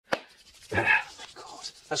God,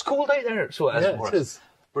 it's cold out there, so it is. Yeah, it is.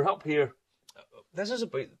 We're up here. This is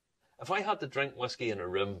about. If I had to drink whiskey in a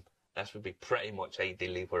room, this would be pretty much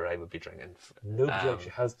ideally where I would be drinking. Nobody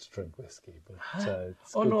actually has to drink whiskey, but it's a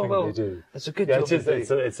Oh good no, thing well, they do. it's a good Yeah, job. it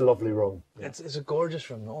is. It's a lovely room. Yeah. It's a gorgeous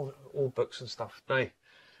room. All old books and stuff. Now,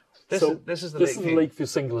 this is the Lakeview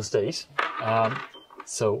single estate.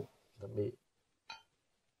 So let me.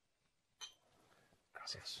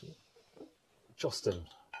 Gracias. Justin.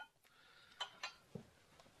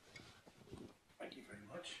 Thank you very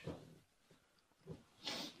much.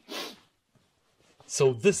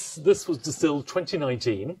 So this was distilled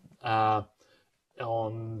 2019 on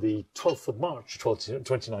the 12th of March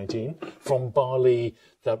 2019 from barley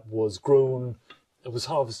that was grown. It was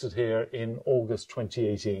harvested here in August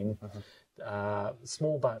 2018.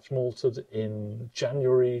 Small batch malted in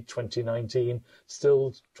January 2019,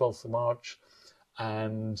 distilled 12th of March,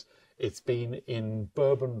 and it's been in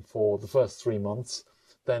bourbon for the first 3 months,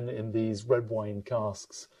 then in these red wine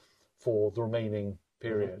casks for the remaining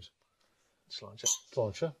period. Sláinte.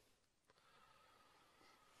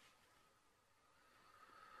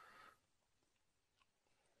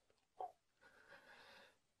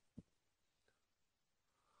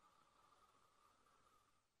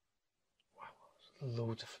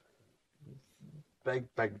 Loads of big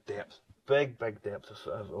depth. Big depth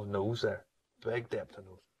of nose there. Big depth of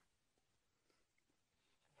nose.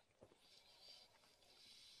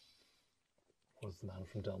 What does the man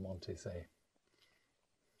from Del Monte say?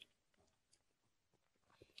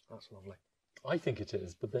 That's lovely. I think it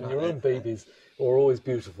is, but then your own babies are always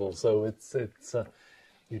beautiful, so it's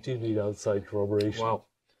you do need outside corroboration. Well,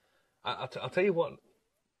 I'll tell you what.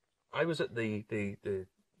 I was at the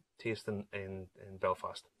tasting in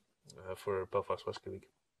Belfast for Belfast Whisky Week,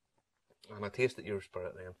 and I tasted your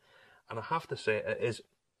spirit then, and I have to say it's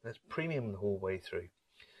premium the whole way through.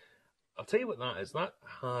 I'll tell you what that is. That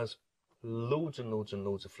has loads and loads and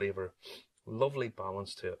loads of flavour, lovely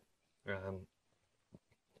balance to it.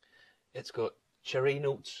 It's got cherry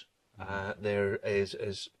notes. There is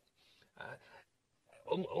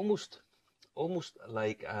almost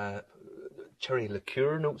like cherry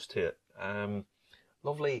liqueur notes to it.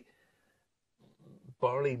 Lovely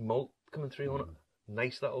barley malt coming through on it.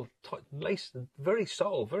 Nice little touch, nice, very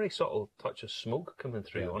subtle touch of smoke coming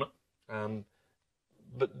through on it.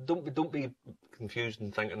 But don't be confused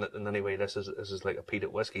and thinking that in any way this is like a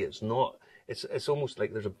peated whiskey. It's not. It's almost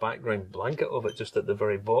like there's a background blanket of it just at the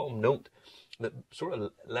very bottom note that sort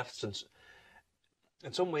of lifts and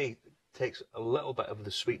in some way takes a little bit of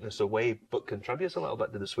the sweetness away, but contributes a little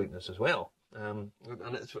bit to the sweetness as well. And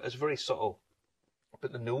it's very subtle.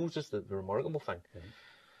 But the nose is the remarkable thing.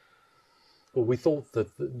 Well, we thought that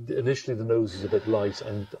initially the nose was a bit light,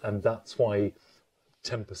 and that's why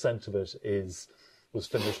 10% of it was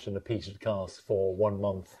finished in a peated cask for 1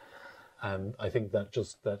 month, and I think that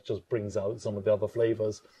just brings out some of the other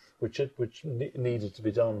flavours which needed to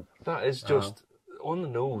be done. That is just on the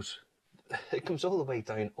nose. It comes all the way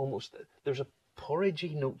down. Almost there's a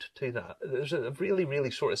porridgey note to that. There's a really,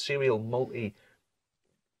 really sort of cereal malty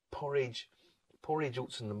porridge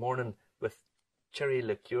oats in the morning with cherry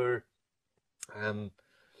liqueur.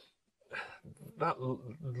 That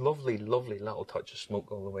lovely little touch of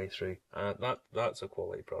smoke all the way through. That's a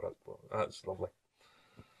quality product. That's lovely.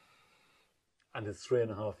 And it's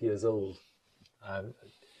 3.5 years old.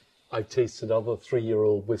 I've tasted other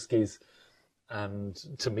 3-year-old whiskies, and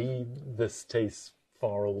to me, this tastes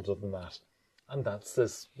far older than that. And that's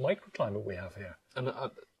this microclimate we have here. And I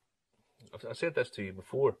said this to you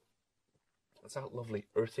before. It's that lovely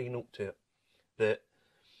earthy note to it that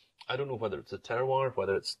I don't know whether it's the terroir,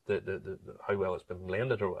 whether it's the how well it's been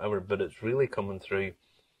blended or whatever, but it's really coming through.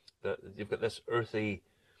 That you've got this earthy,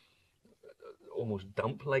 almost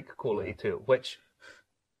damp-like quality to it, which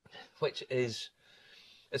is,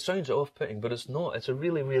 it sounds off-putting, but it's not. It's a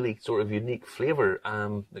really, really sort of unique flavour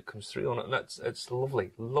that comes through on it, and it's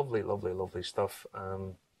lovely stuff.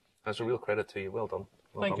 That's a real credit to you. Well done.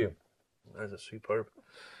 Thank you. That is superb.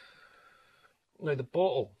 Now the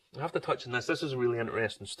bottle, I have to touch on this. This is a really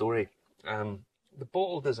interesting story. The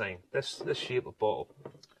bottle design, this shape of bottle.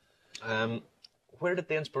 Where did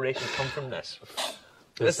the inspiration come from? This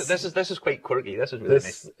is quite quirky. This is really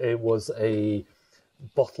nice. It was a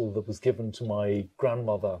bottle that was given to my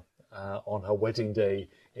grandmother on her wedding day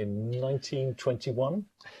in 1921,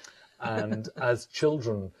 and as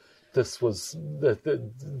children, this was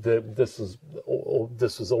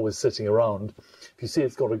always sitting around. If you see,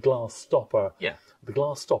 it's got a glass stopper. Yeah. The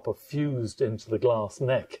glass stopper fused into the glass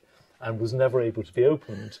neck and was never able to be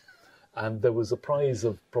opened. and there was a prize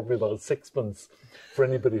of probably about sixpence for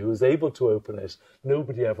anybody who was able to open it.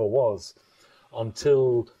 Nobody ever was,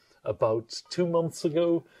 until about 2 months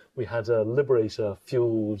ago. We had a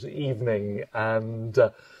Liberator-fueled evening, and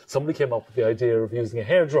somebody came up with the idea of using a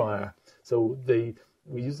hairdryer. So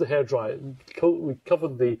we used the hairdryer, we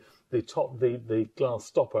covered the glass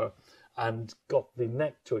stopper, and got the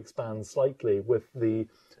neck to expand slightly with the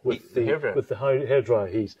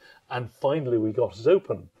hairdryer heat, and finally we got it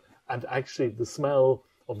open. And actually, the smell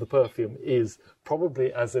of the perfume is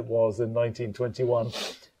probably as it was in 1921.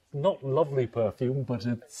 Not lovely perfume, but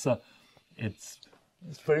it's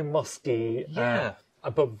very musky,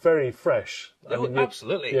 but very fresh.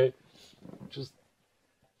 Absolutely.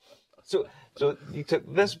 So you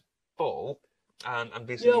took this ball and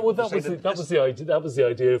basically that was the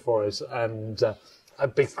idea for it, and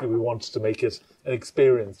basically we wanted to make it an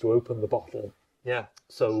experience to open the bottle. Yeah.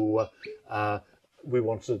 So we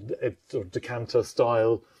wanted it sort of decanter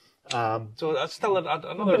style. So that's still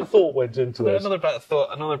another bit of thought went into it. Another bit of thought,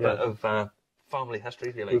 another bit of family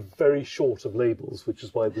history, really. We're very short of labels, which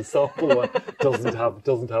is why the sample one doesn't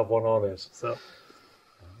have one on it. So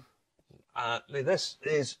now this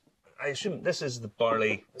is, I assume, this is the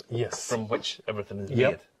barley from which everything is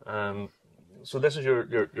made. So this is your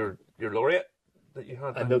laureate that you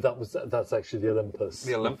had. I know that's actually the Olympus.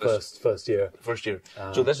 The Olympus. First year. First year.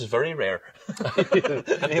 So this is very rare. And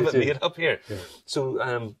you have it made up here. Yeah.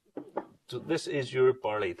 So so this is your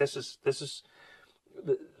barley. This is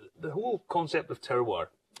the whole concept of terroir.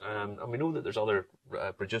 And we know that there's other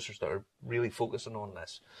producers that are really focusing on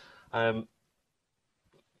this.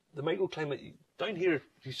 The microclimate down here,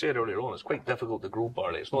 you said earlier on, it's quite difficult to grow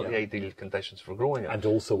barley. It's not the ideal conditions for growing it. And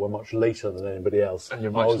also, we're much later than anybody else. And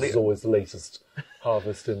you're Ours is always the latest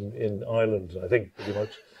harvest in Ireland, I think, pretty much.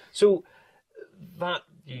 So that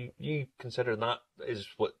you consider that is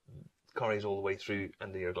what carries all the way through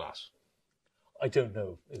into your glass? I don't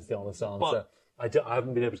know, is the honest answer. I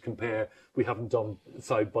haven't been able to compare. We haven't done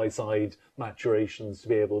side-by-side maturations to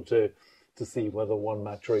be able to see whether one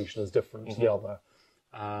maturation is different to the other.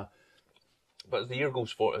 But as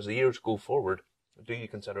the years go forward, do you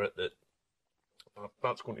consider it that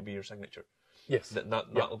that's going to be your signature? Yes.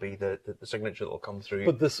 That'll be the signature that will come through.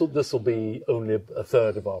 But this will be only a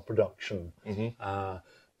third of our production,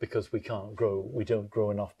 because we don't grow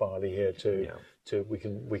enough barley here we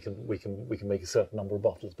can make a certain number of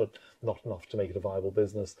bottles, but not enough to make it a viable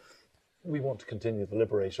business. We want to continue the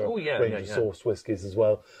Liberator range of sourced whiskies as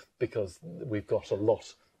well, because we've got a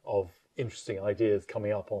lot of interesting ideas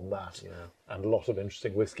coming up on that, and a lot of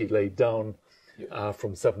interesting whiskey laid down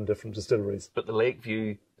from 7 different distilleries. But the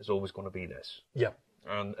Lakeview is always going to be this. Yeah.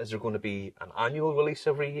 And is there going to be an annual release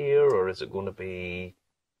every year, or is it going to be?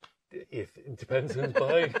 It depends who's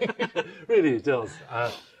buying. Really, it does.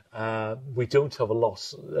 We don't have a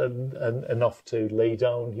lot enough to lay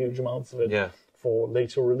down huge amounts of it for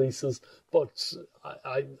later releases. But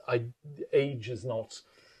age is not.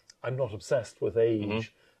 I'm not obsessed with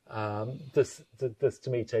age. This to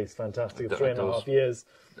me tastes fantastic. 3.5 years.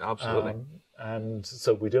 Absolutely. And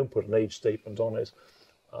so we don't put an age statement on it,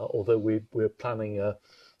 although we're planning a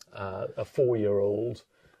 4-year-old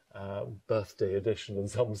birthday edition at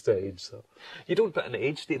some stage. So you don't put an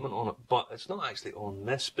age statement on it, but it's not actually on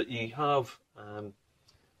this. But you have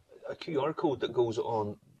a QR code that goes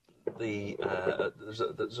on the.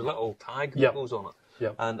 There's a little tag that goes on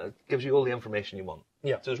it, and it gives you all the information you want.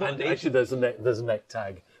 Yeah, so actually there's a neck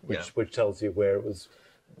tag which tells you where it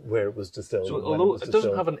was distilled. So although it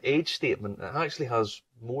doesn't have an age statement, it actually has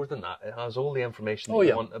more than that. It has all the information that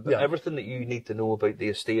you want about everything that you need to know about the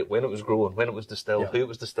estate, when it was grown, when it was distilled, who it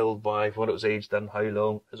was distilled by, what it was aged in, how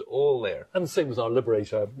long. It's all there. And the same with our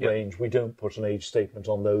Liberator range. We don't put an age statement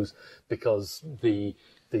on those because the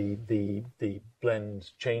blend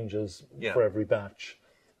changes for every batch,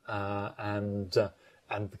 and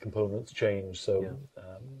the components change, so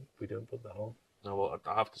we don't put that on. No, well,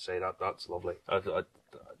 I have to say that's lovely.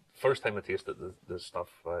 First time I tasted the stuff,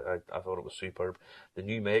 I thought it was superb. The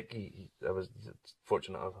new make, I was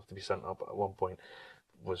fortunate enough to be sent up at one point,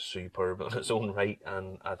 was superb in its own right,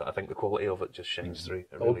 and I think the quality of it just shines through.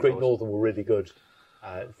 Great Northern were really good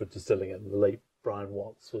for distilling it. The late Brian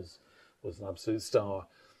Watts was an absolute star.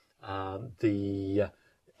 The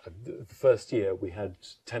first year we had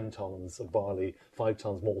 10 tons of barley, 5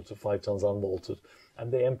 tons malted, 5 tons unmalted,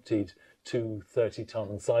 and they emptied 2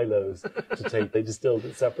 30-ton silos to take. They distilled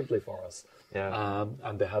it separately for us,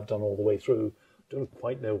 and they have done all the way through. Don't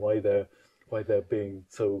quite know why they're being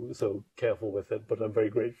so careful with it, but I'm very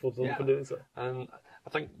grateful to them for doing so. And I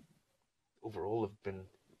think overall have been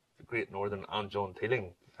the Great Northern and John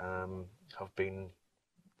Teeling have been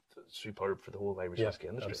superb for the whole Irish Yeah, whiskey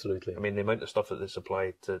industry. absolutely. I mean, the amount of stuff that they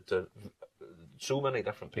supply to so many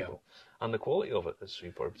different people, and the quality of it is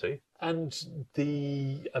superb too. And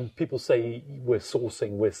people say we're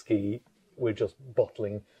sourcing whiskey, we're just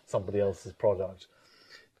bottling somebody else's product.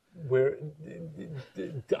 You've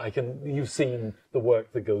seen the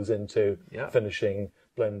work that goes into finishing,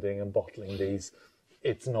 blending, and bottling these.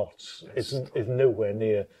 It's nowhere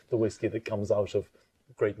near the whiskey that comes out of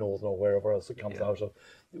Great Northern or wherever else it comes out of.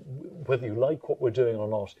 Whether you like what we're doing or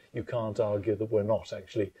not, you can't argue that we're not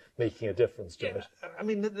actually making a difference to it. I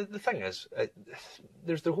mean, the thing is,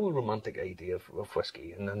 there's the whole romantic idea of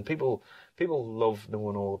whiskey, and people love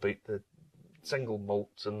knowing all about the single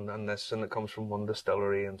malts and this, and it comes from one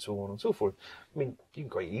distillery and so on and so forth. I mean, you can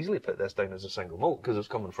quite easily put this down as a single malt because it's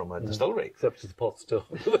coming from a distillery. Except the pot still.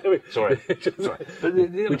 Sorry. But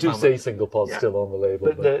we do say single pot still on the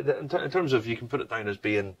label. But in terms of, you can put it down as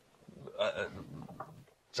being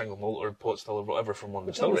single malt or pot still or whatever from one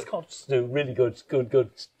distillery. Scotch do really good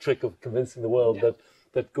trick of convincing the world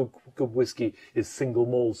that good whiskey is single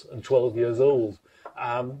malt and 12 years old.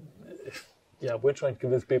 We're trying to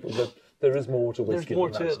convince people that there is more to whiskey. There's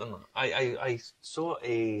more to it than that. I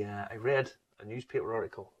read a newspaper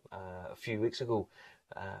article a few weeks ago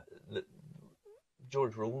that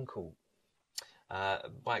George Rowan Co.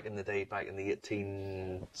 Back in the day, back in the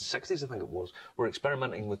 1860s, I think it was, were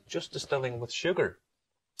experimenting with just distilling with sugar.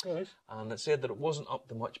 Right. And it said that it wasn't up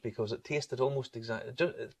to much because it tasted almost exactly.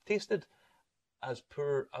 It tasted as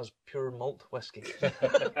pure malt whiskey.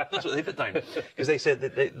 That's what they put down, because they said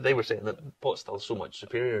that they were saying that pot still is so much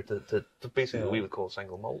superior to basically what we would call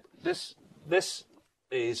single malt. This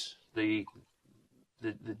is the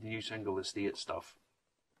new single estate stuff.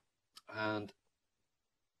 And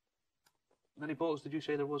how many bottles did you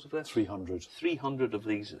say there was of this? 300. 300 of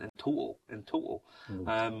these in total.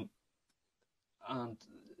 And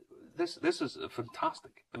this is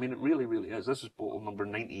fantastic. I mean, it really, really is. This is bottle number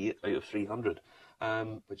 98 out of 300,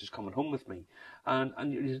 which is coming home with me.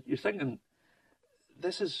 And you're thinking,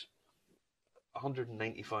 this is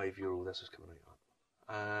 €195 this is coming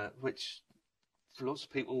out at. Which, for lots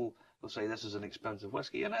of people, they'll say this is an expensive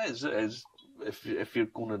whiskey. And it is. If you're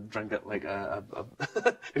going to drink it like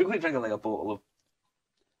if you're going to drink it like a bottle of,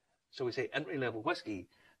 shall we say, entry-level whiskey,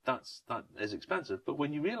 that is expensive. But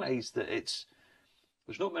when you realise that there's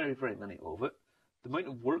not very many of it, the amount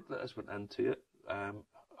of work that has went into it,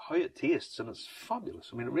 how it tastes, and it's fabulous.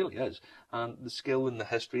 I mean, it really is. And the skill and the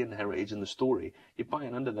history and the heritage and the story, you're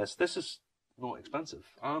buying into this. This is not expensive.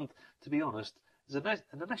 And to be honest, it's an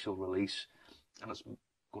initial release, and it's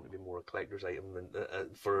going to be more a collector's item than,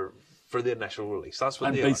 for the initial release. That's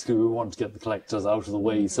what. And basically, we want to get the collectors out of the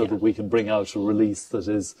way so that we can bring out a release that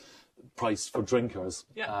is priced for drinkers.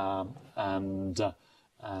 Yeah.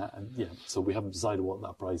 So we haven't decided what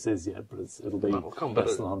that price is yet, but it'll be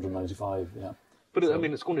less than 195. Yeah. But I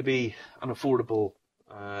mean, it's going to be an affordable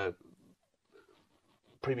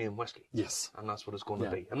premium whiskey. Yes. And that's what it's going to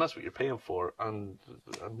be, and that's what you're paying for. And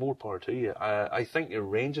more power to you. I think your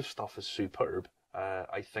range of stuff is superb.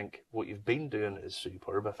 I think what you've been doing is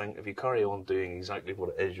superb. I think if you carry on doing exactly what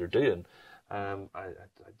it is you're doing, I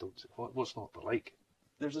don't see what's not to like.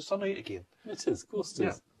 There's the sun out again. It is, of course it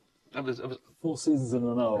is. It was 4 seasons in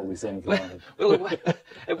an hour, we say in Killarney. Well,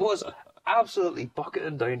 it was absolutely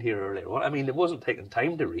bucketing down here earlier on. I mean, it wasn't taking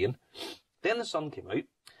time to rain. Then the sun came out.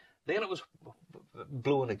 Then it was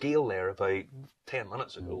blowing a gale there about 10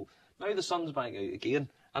 minutes ago. Now the sun's back out again.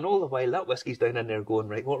 And all the while, that whiskey's down in there going,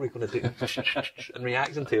 right, what are we going to do? And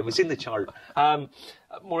reacting to it. We've seen the chart.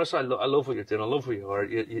 Maurice, I love what you're doing. I love who you are.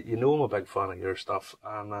 You know I'm a big fan of your stuff.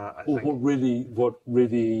 And what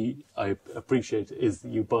really I appreciate is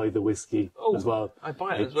that you buy the whiskey as well. I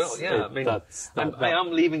buy it as well, yeah. I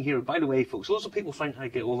am leaving here. By the way, folks, lots of people think I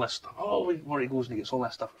get all this stuff. Oh, Murray goes and he gets all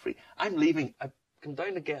that stuff for free. I'm leaving. I come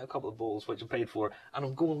down to get a couple of bottles, which I paid for, and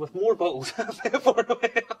I'm going with more bottles for the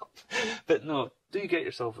way up. But no, do get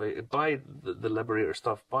yourself out. Buy the Liberator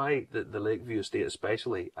stuff. Buy the Lakeview estate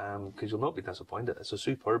especially, because you'll not be disappointed. It's a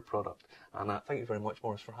superb product. And thank you very much,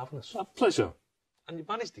 Maurice, for having us. A pleasure. And you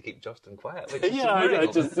managed to keep Justin quiet. I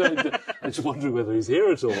just wondering whether he's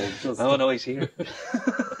here at all. Oh no, he's here.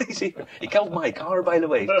 He's here. He killed my car, by the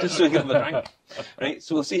way, just so he could have a drink. Right,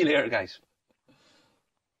 so we'll see you later, guys.